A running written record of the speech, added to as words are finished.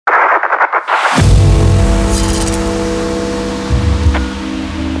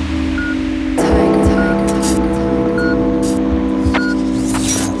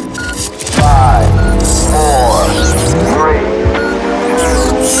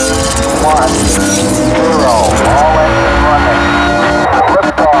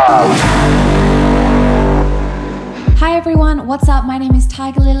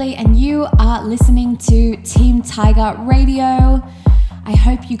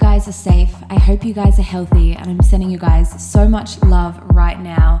guys are safe. I hope you guys are healthy, and I'm sending you guys so much love right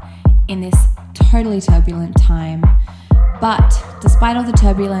now in this totally turbulent time. But despite all the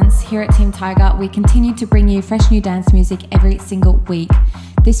turbulence, here at Team Tiger, we continue to bring you fresh new dance music every single week.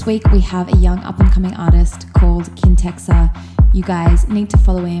 This week we have a young up-and-coming artist called Kintexa. You guys need to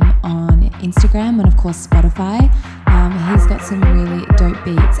follow him on Instagram and of course Spotify. He's got some really dope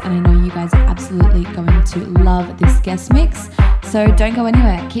beats, and I know you guys are absolutely going to love this guest mix. So don't go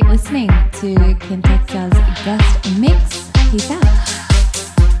anywhere. Keep listening to Kintexa's guest mix. Peace out.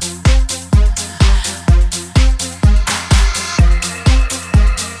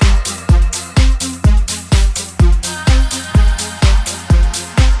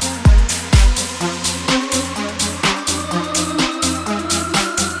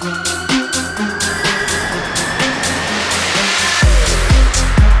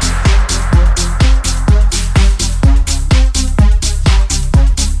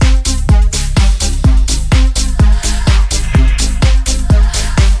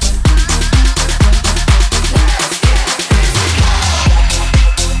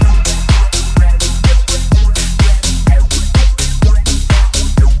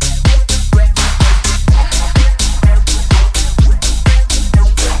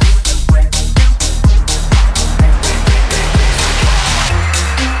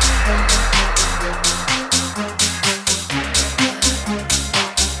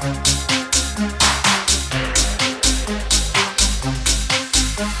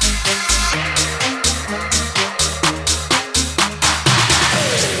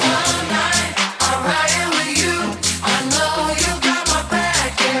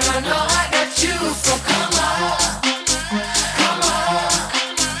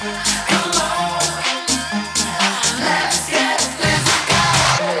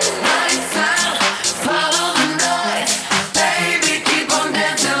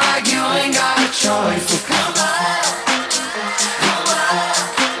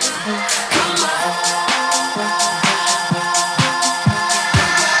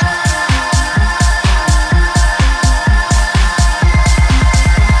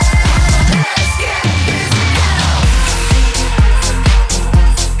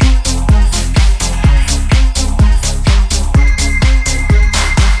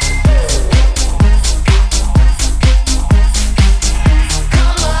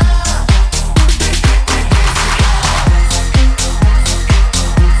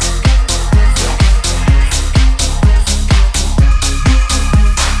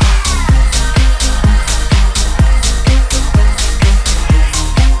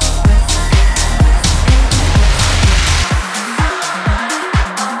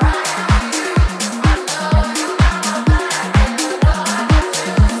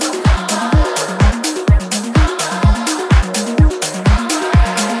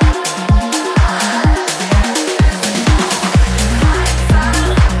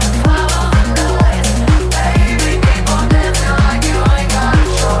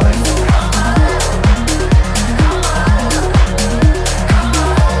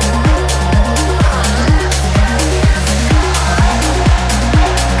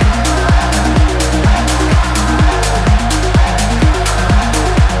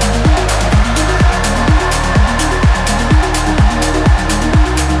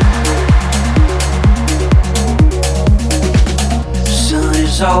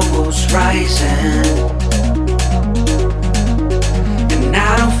 Almost rising, and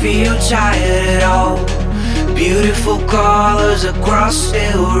I don't feel tired at all. Beautiful colors across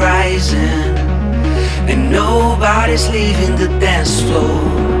still rising, and nobody's leaving the dance floor.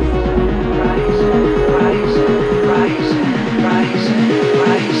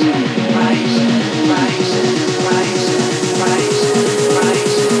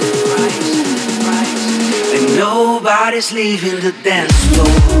 And nobody's leaving the dance floor.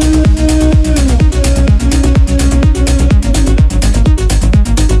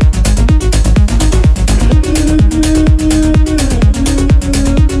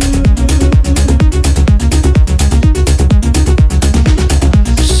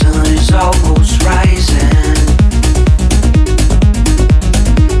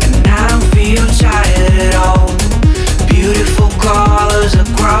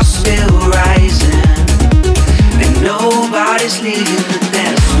 Leaving the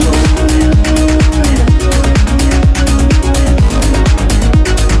dance floor.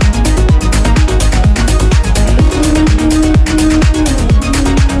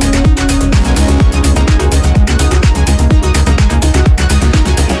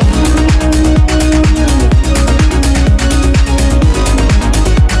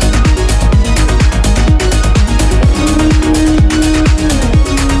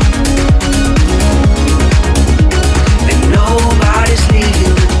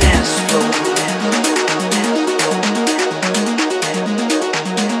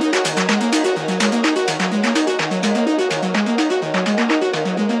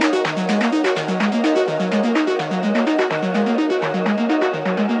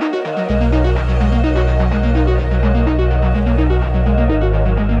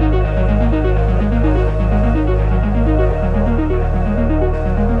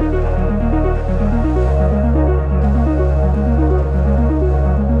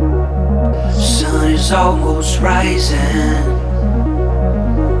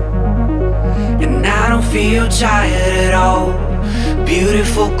 tired at all.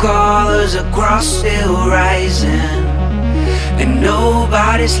 Beautiful colors across still rising, and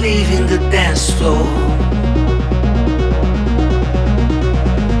nobody's leaving the dance floor.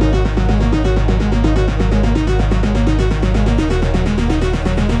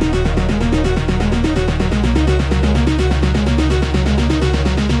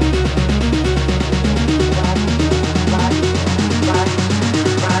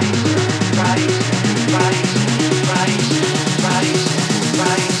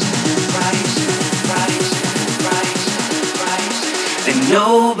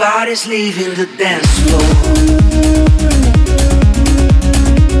 Nobody's leaving the dance floor.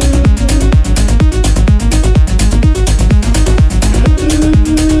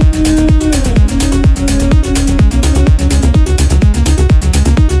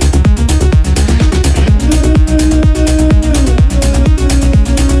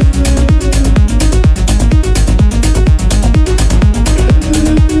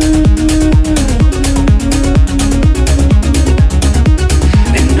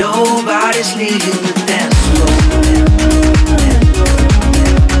 Leaving the dance floor.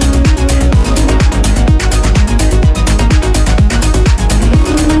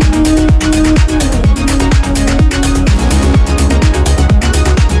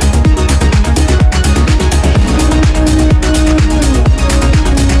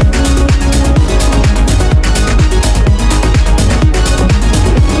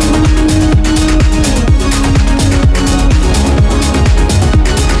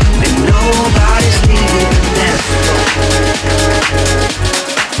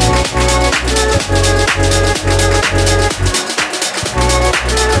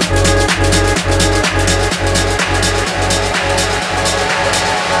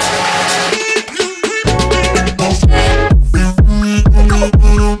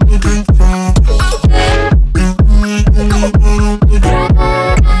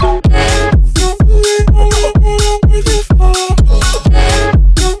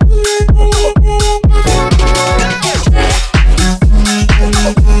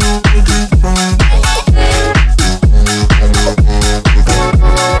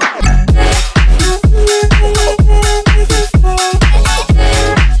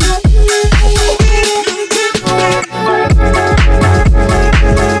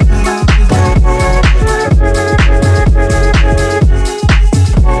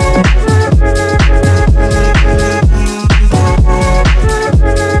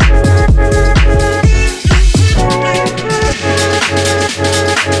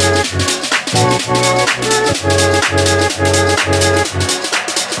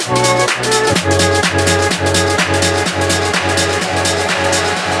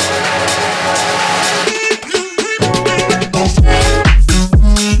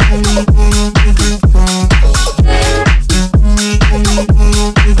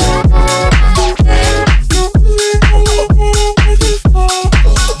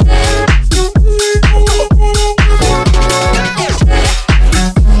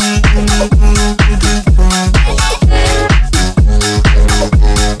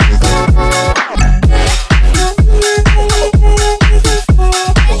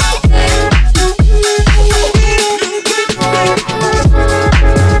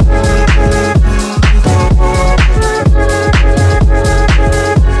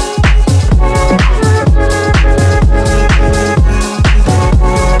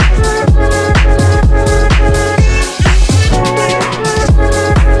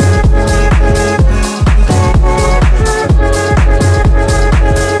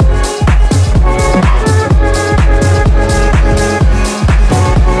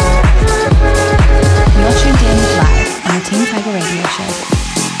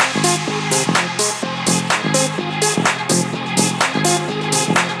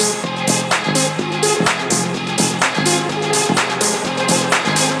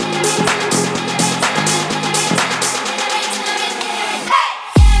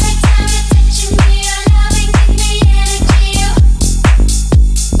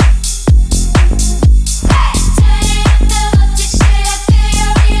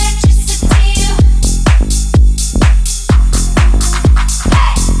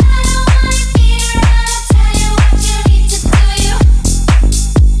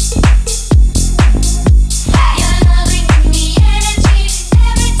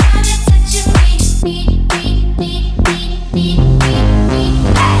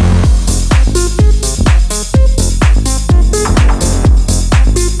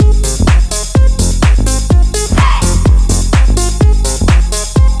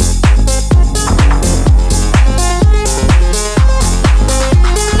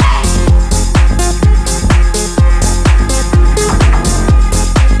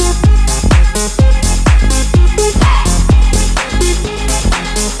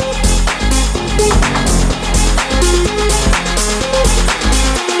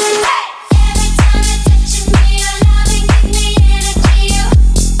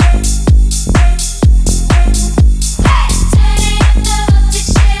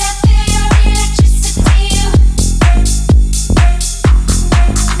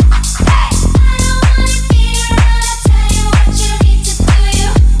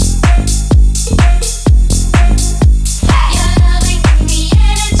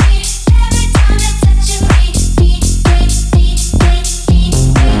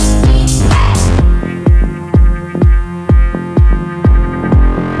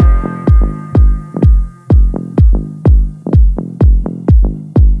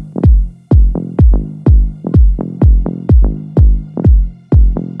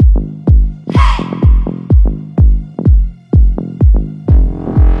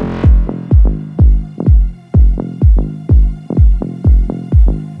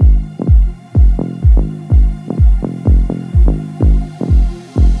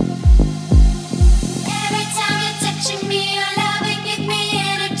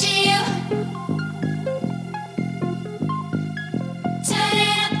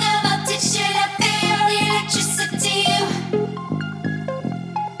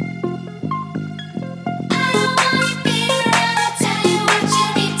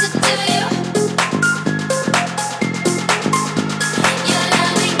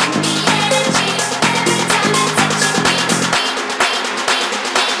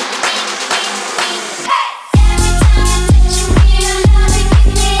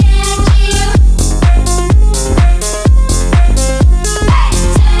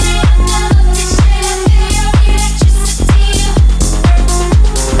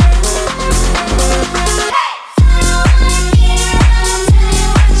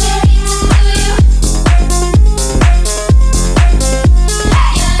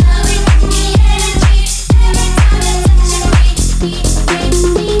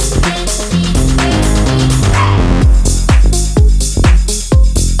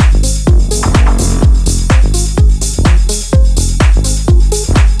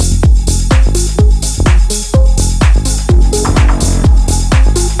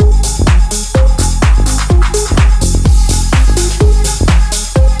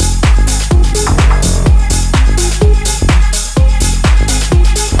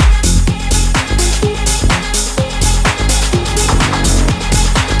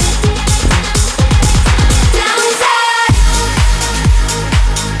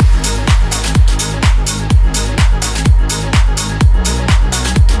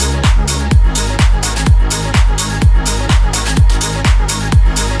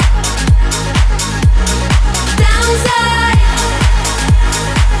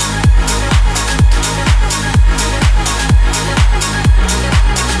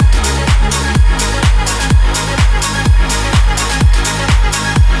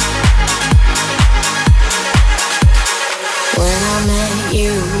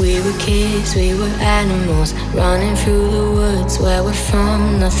 you, we were kids, we were animals, running through the woods where we're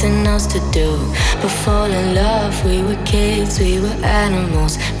from, nothing else to do but fall in love. We were kids, we were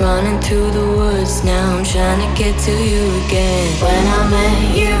animals, running through the woods. Now I'm trying to get to you again. When I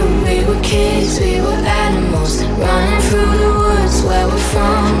met you, we were kids, we were animals, running through the woods where we're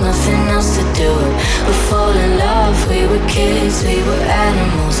from, nothing else to do but fall in love. We were kids, we were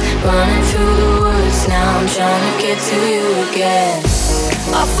animals, running through the woods. Now I'm trying to get to you again.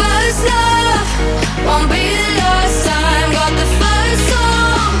 Our first love won't be the last time. Got the first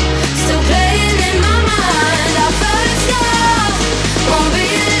song still playing in my mind. Our first love won't be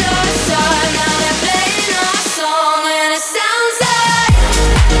the last time. Now they're playing our song and it sounds like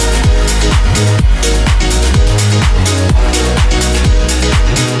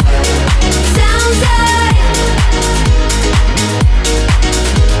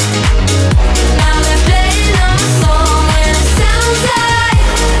now they're playing our song and it sounds like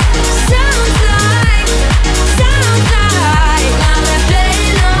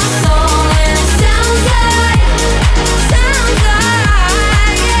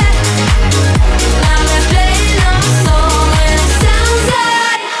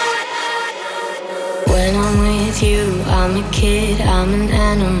I'm a kid, I'm an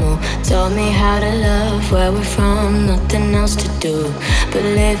animal. Taught me how to love where we're from, nothing else to do but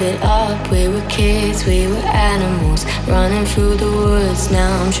live it up. We were kids, we were animals, running through the woods.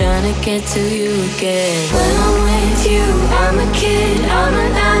 Now I'm trying to get to you again. When I'm with you, I'm a kid, I'm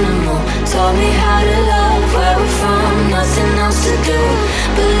an animal. Taught me how to love where we're from, nothing else to do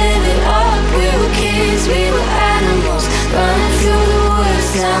but live it up. We were kids, we were animals, running through the woods.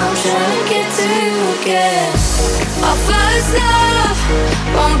 Now I'm trying to get to you again. our first love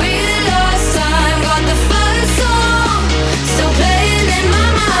won't be the last time. Got the first song still playing in my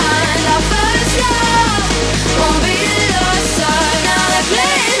mind. Our first love won't be the last time. Now they're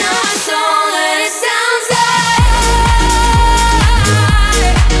playing our song and it sounds like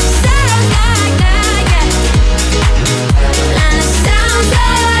that, yeah. And it sounds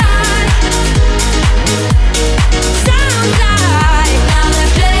like now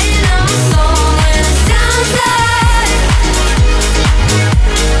they're playing our song and it sounds like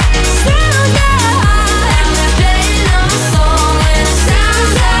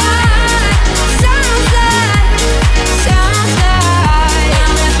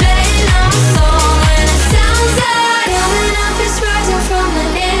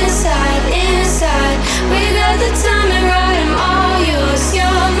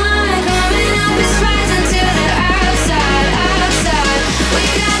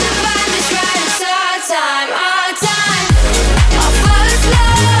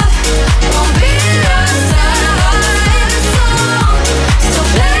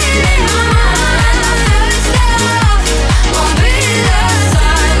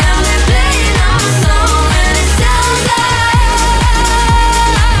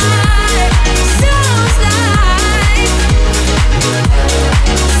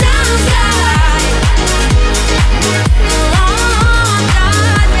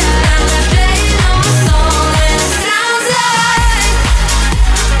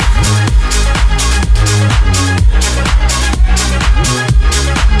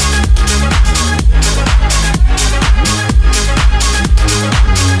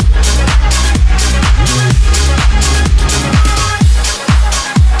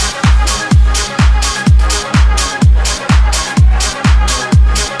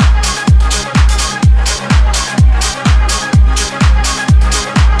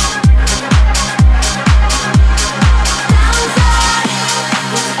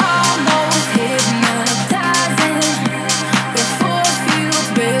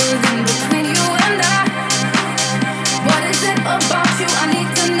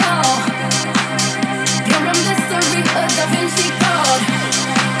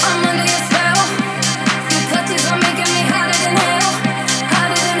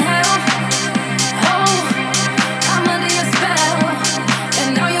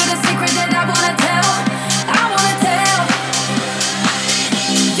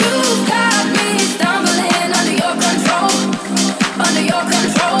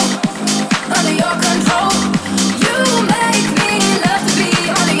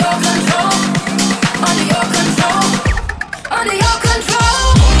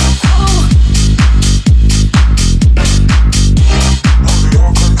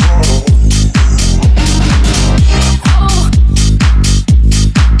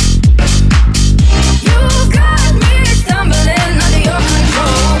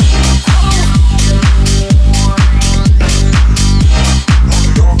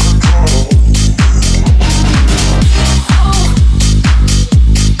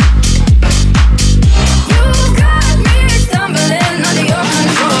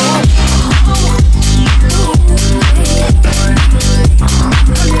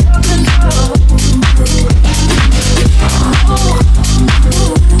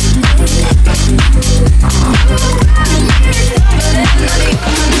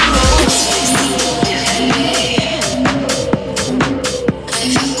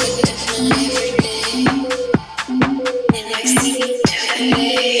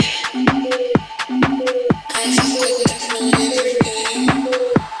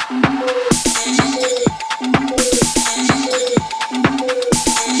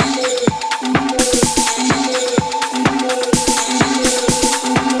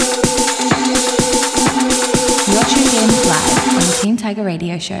Tiger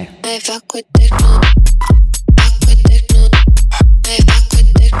Radio Show. I fuck with techno.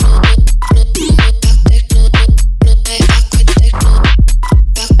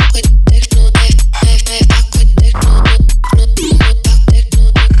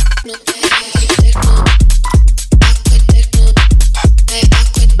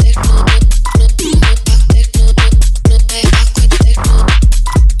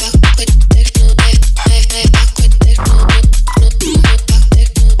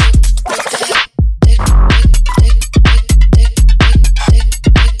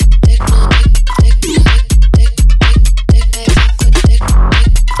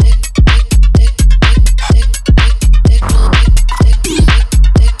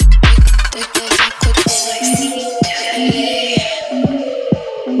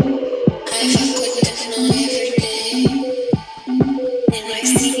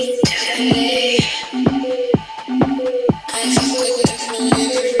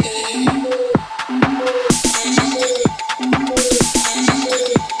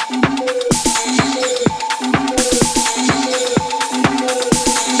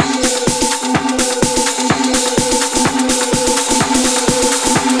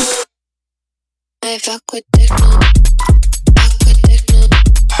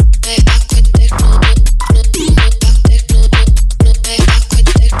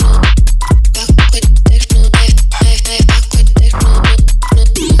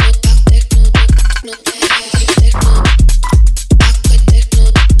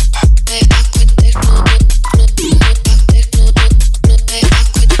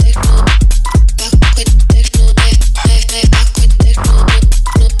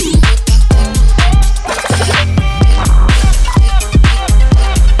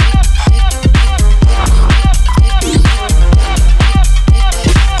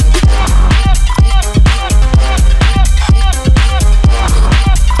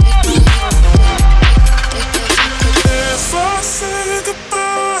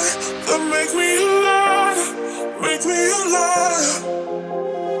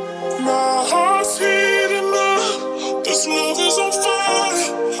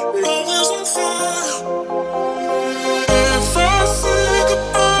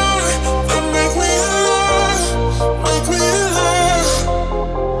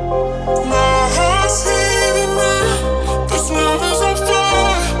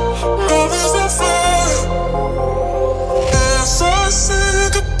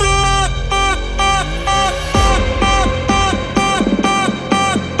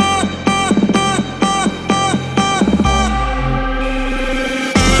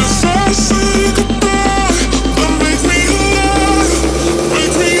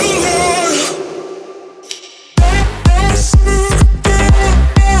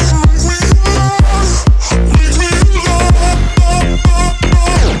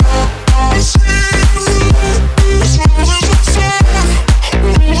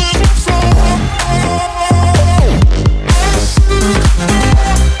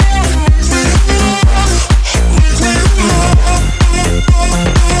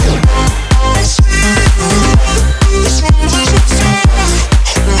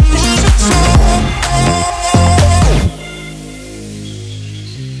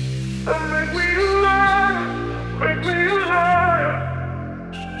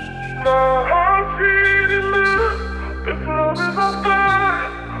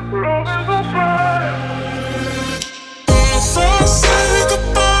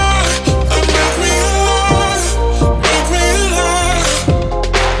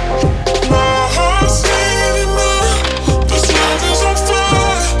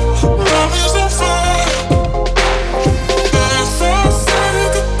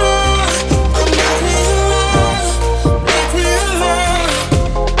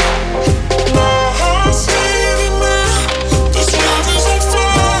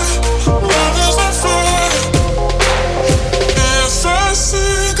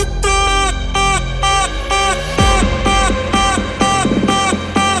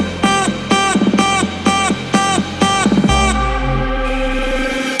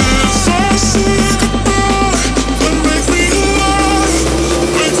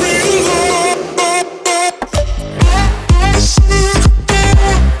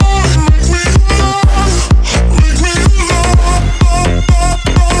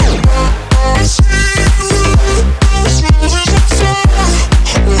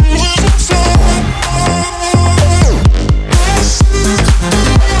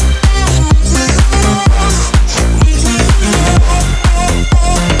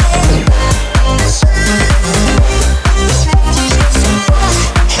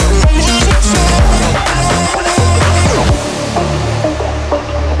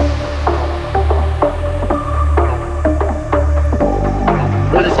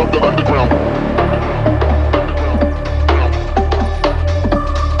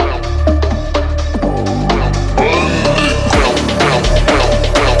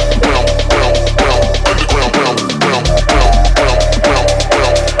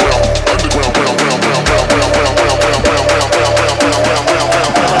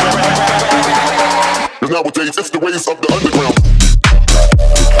 it's the ways of the underground.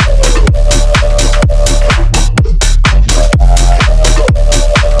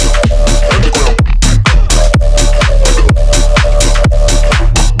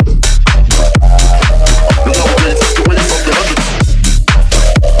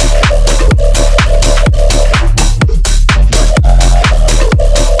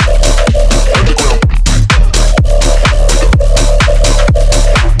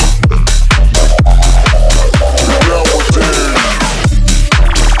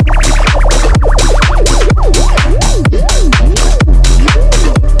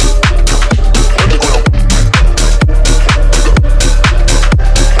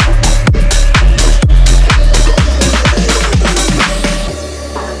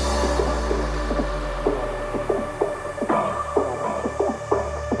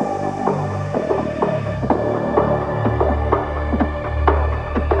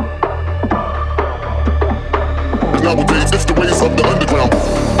 Nowadays, it's the ways of the underground.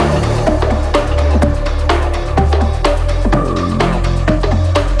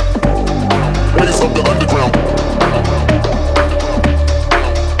 Ways of the underground.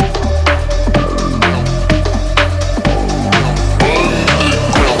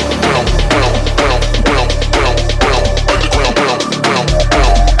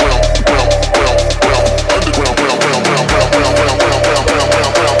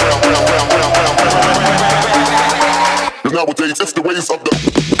 Nowadays, it's the ways of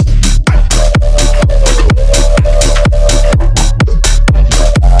the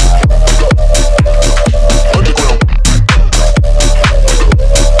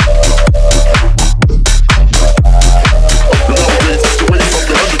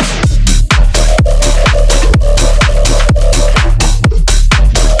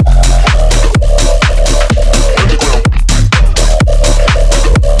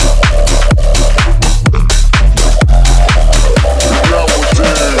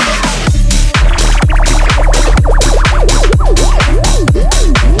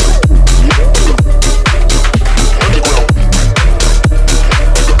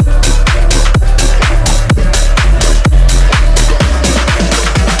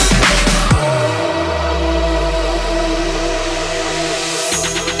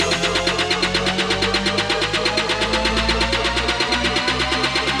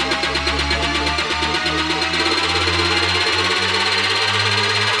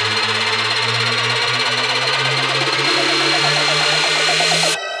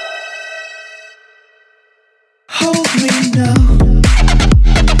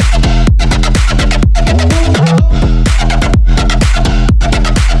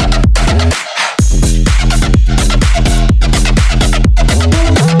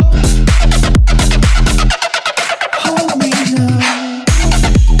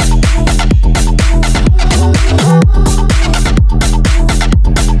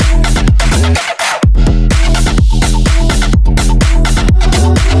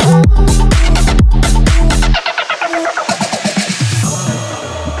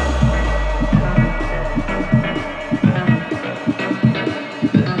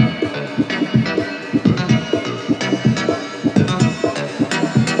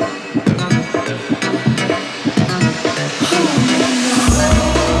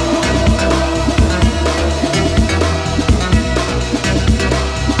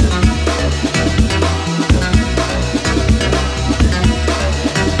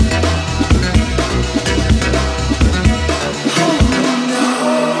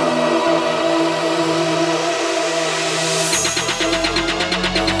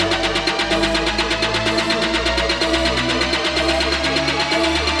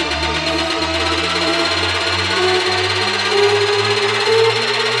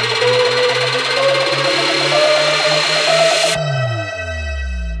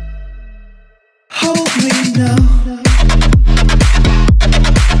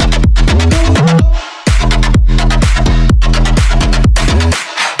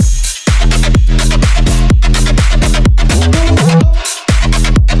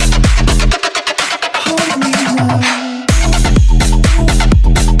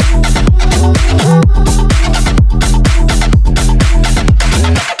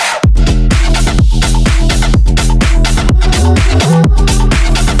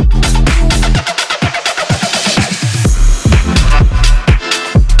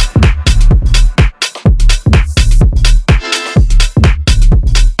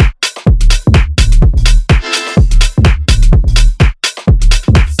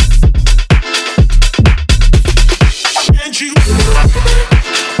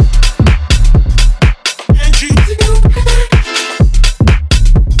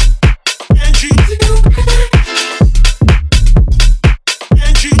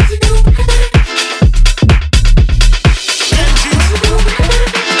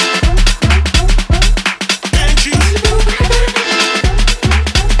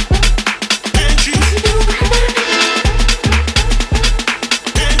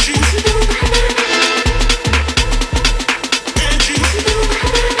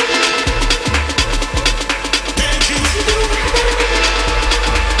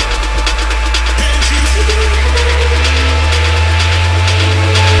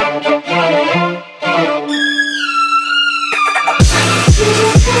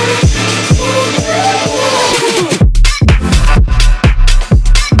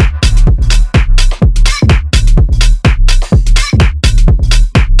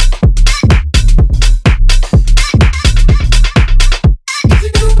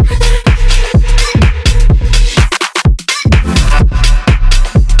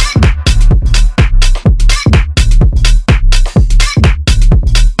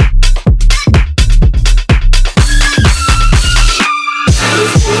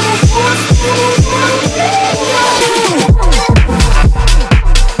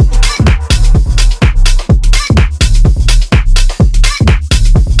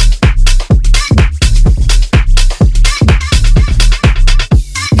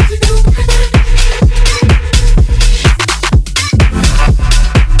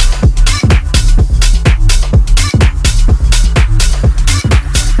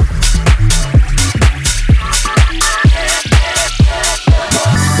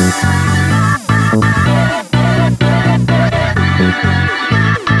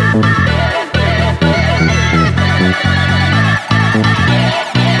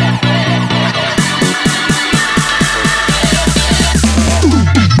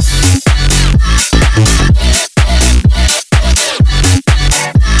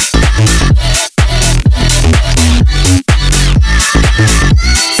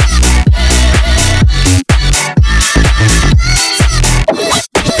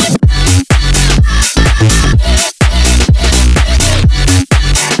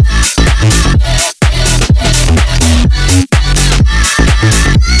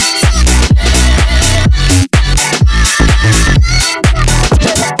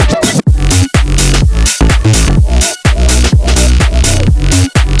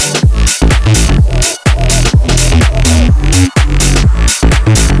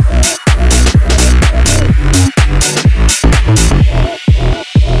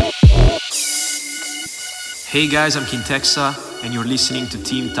Hey guys, I'm Kintexa, and you're listening to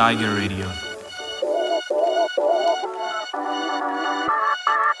Team Tiger Radio.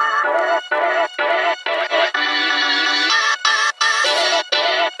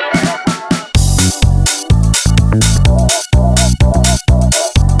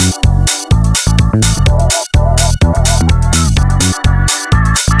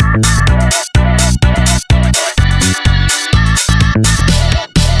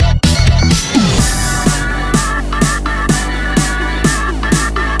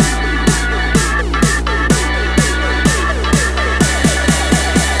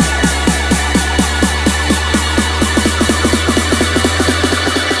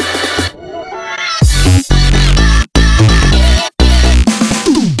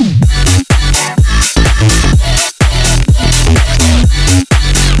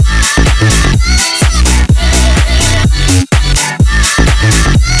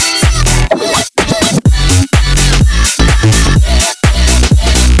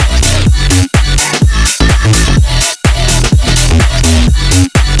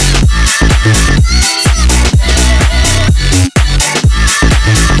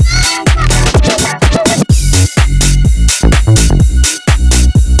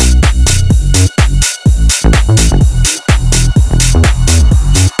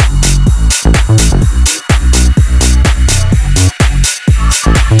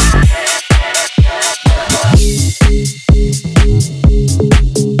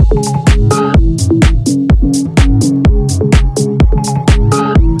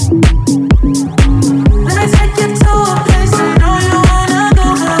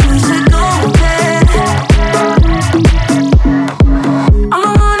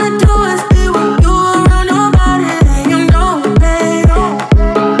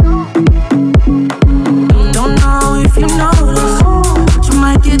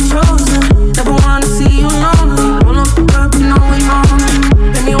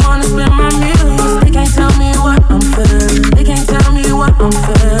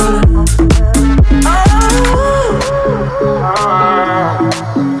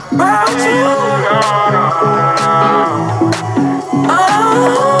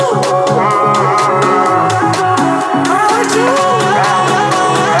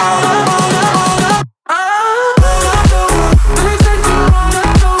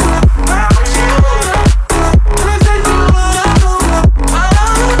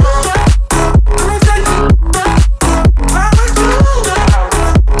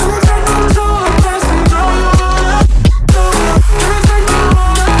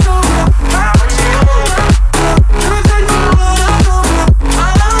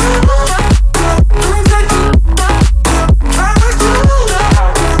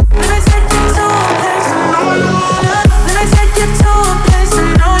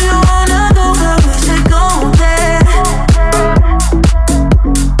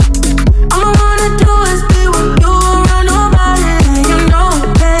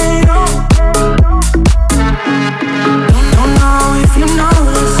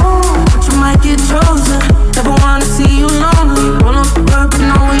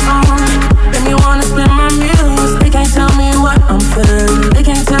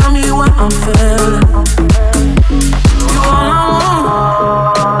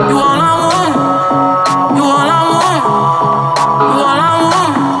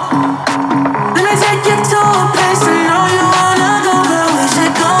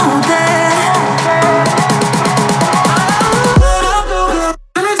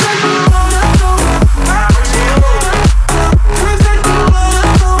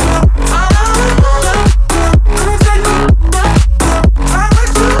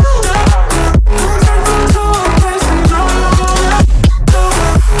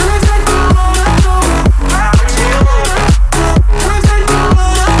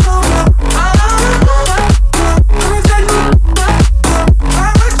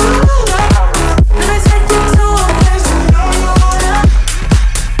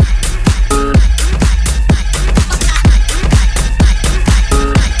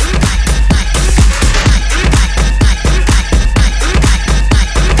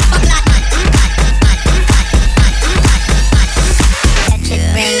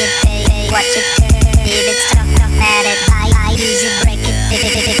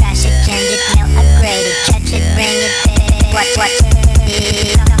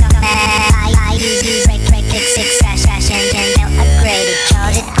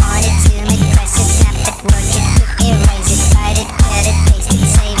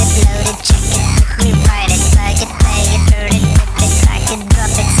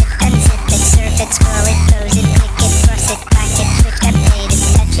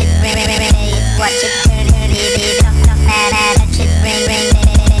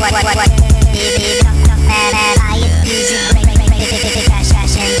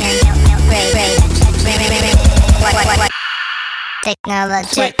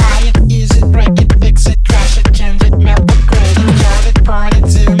 Technology. Buy it, use it, break it, fix it, crash it, change it, melt it, grade it, chart it, point it,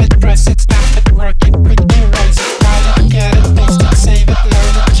 zoom it, press it, snap it, work it, quick erase it, write it, get it, paste it, save it,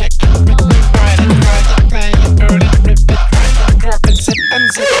 load it, check it, rewrite it, write it, play it, burn it, rip it, crack it, drop it, zip and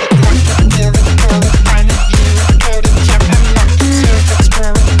zip it, lock it, kill it, curl it, find it, view it, code it, jump and lock it, surf it,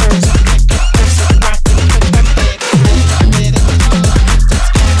 scroll it, pose it, click it, press it, write it, put it, update it, read it, read it,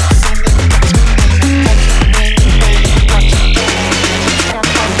 scan it, send it, fax it, name it, touch it, ring it, pay it, watch it.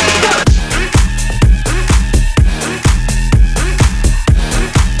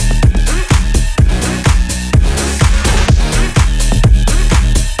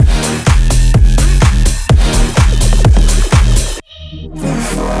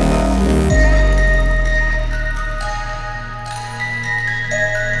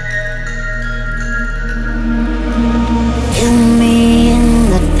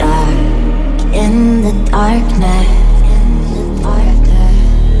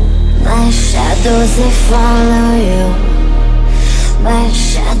 They follow you. My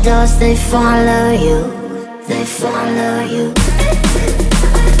shadows, they follow you. They follow you.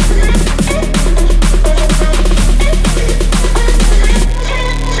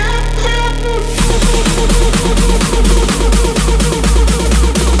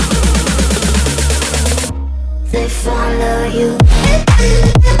 They follow you.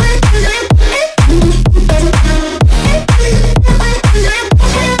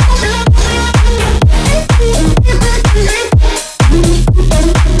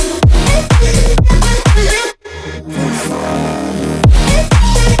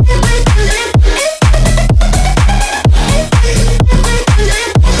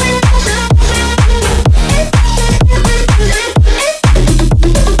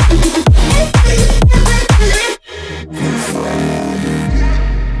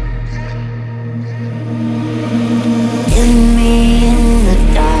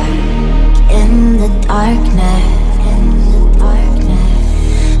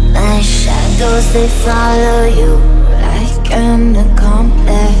 They follow you like an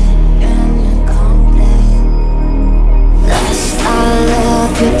accomplice. Lost all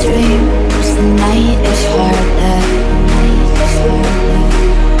of your dreams. The night is harder.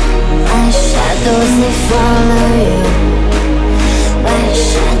 My shadows, they follow you. My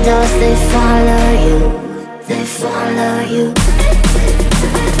shadows, they follow you. They follow you.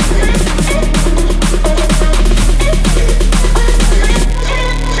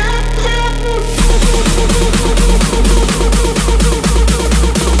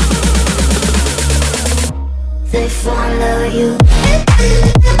 They follow you.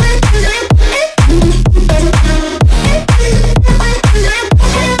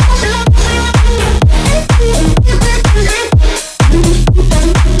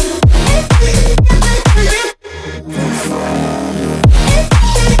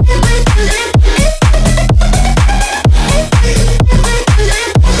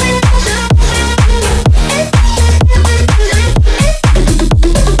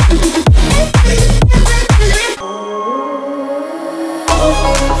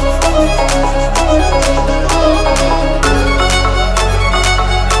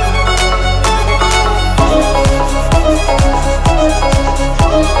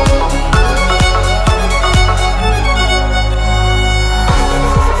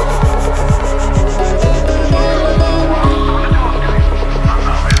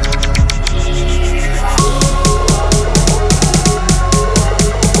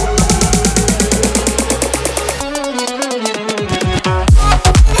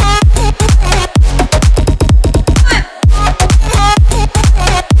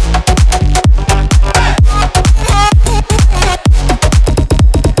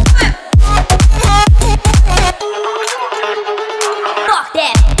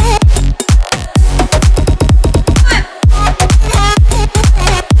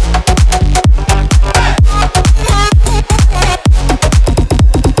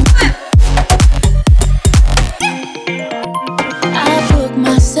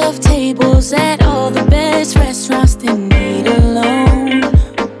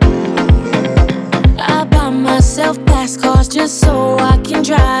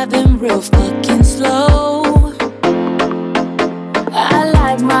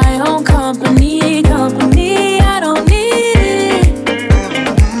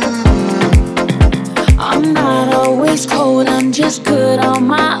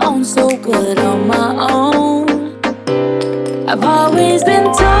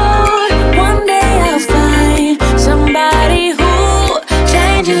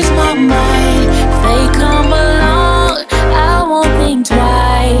 changes my mind. If they come along, I won't think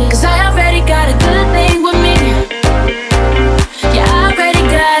twice. 'Cause I already got a good thing with me. Yeah, I already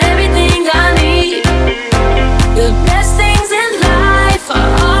got everything I need. The best things in life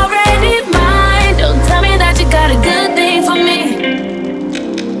are already mine. Don't tell me that you got a good thing for me.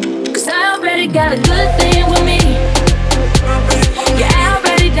 'Cause I already got a good thing with me. Yeah, I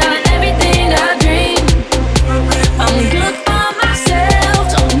already done everything I dream. I'm good by myself,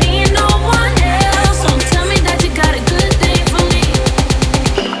 don't need no one else. Don't tell me that you got a good thing for me.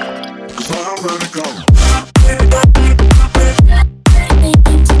 I'm ready to go.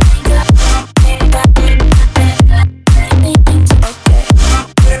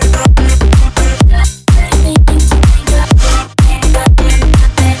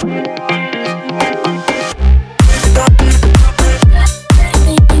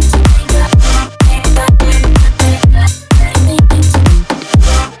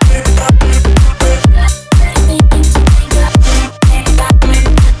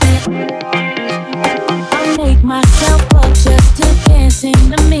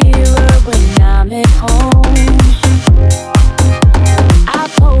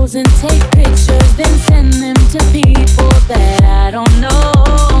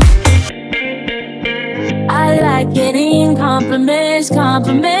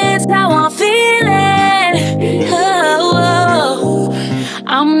 Compliments how I'm feeling. Oh,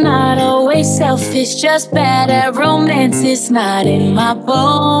 I'm not always selfish, just bad at romance. It's not in my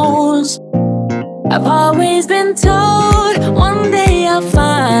bones. I've always been told one day I'll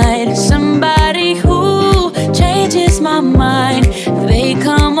find somebody who changes my mind. If they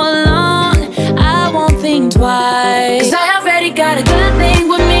come along, I won't think twice. 'Cause I already got a good thing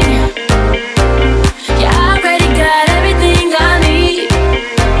with me. Yeah, I already got everything I need.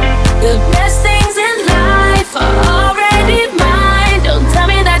 The best things in life are already mine. Don't tell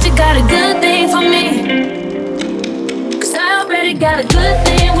me that you got a good thing for me. 'Cause I already got a good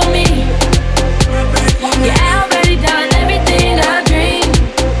thing with me. Yeah, I already done everything I dream.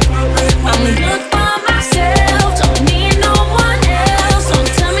 I'm good by myself, don't need no one else. Don't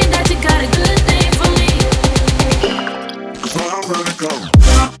tell me that you got a good thing for me. I'm ready to go.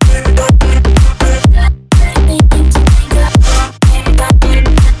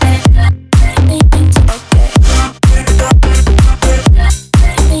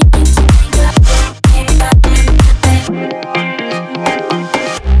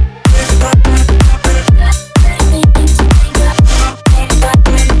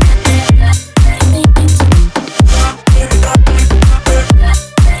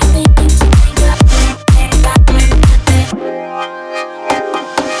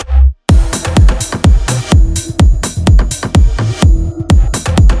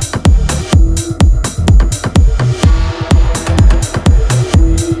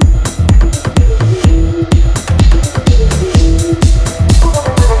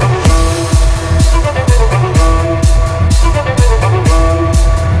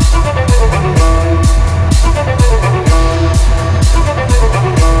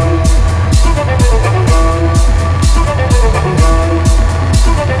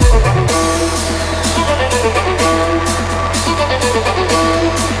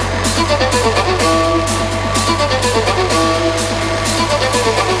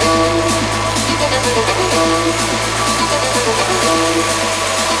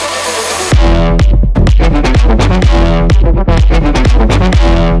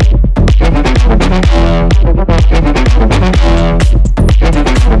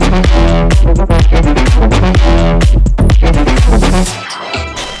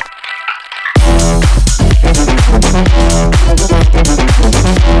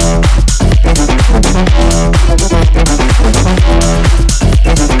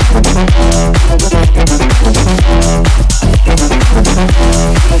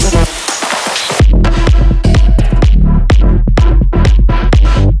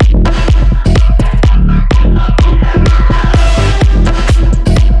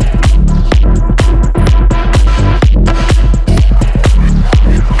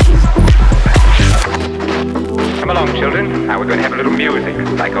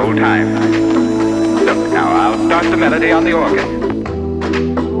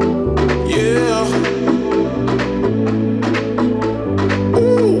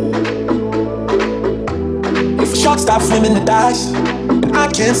 Stop swimming the dice, and I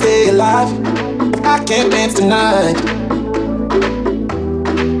can't stay alive. If I can't dance tonight,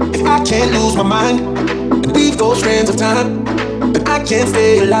 if I can't lose my mind and weave those strands of time, then I can't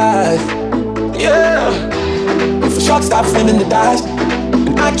stay alive. Yeah. If a shark stops swimming the dice,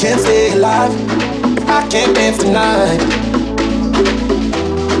 and I can't stay alive. If I can't dance tonight,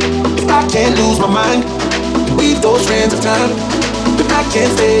 I can't lose my mind and weave those strands of time, but I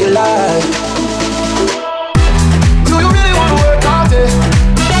can't stay alive.